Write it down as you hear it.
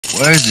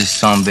Where's this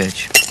son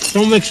bitch?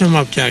 Don't mix them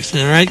up, Jackson,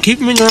 all right? Keep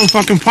them in your own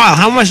fucking pile.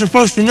 How am I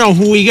supposed to know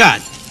who we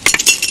got?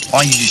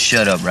 Why don't you just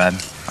shut up, Rob?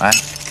 All right?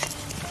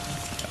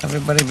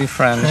 Everybody be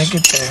friends. I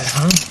get that,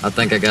 huh? I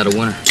think I got a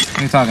winner. What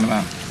are you talking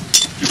about?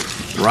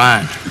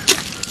 Ryan.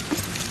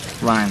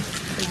 Ryan.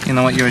 You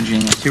know what? You're a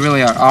genius. You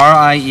really are.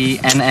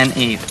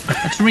 R-I-E-N-N-E.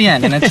 It's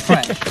Rien, and it's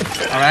French.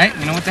 All right?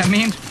 You know what that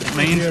means? It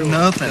means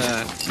nothing.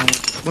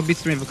 What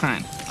beats 3 of a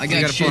kind? I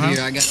got shit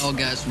here. I got all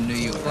guys from New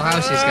York. Full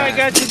house, he's got. I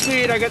got the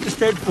beat. I got the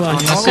straight plug.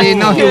 See,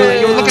 no, you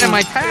were looking at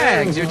my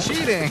tags. You're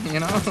cheating, you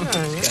know?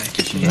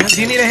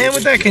 Do you need a hand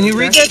with that? Can you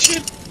read that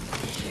shit?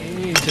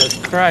 Jesus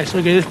Christ.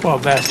 Look at this poor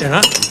bastard,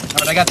 huh? All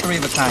right, I got 3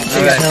 of a kind.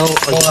 What the hell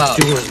are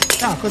you doing?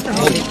 Stop, what the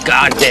hell?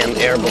 Goddamn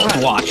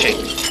Airborne watching.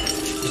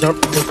 These are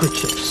poker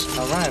chips.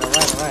 All right.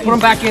 Put them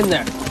back in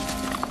there.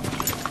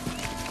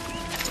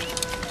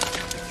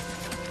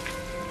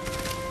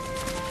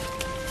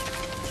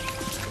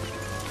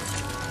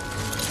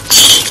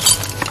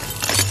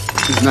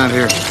 He's not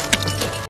here.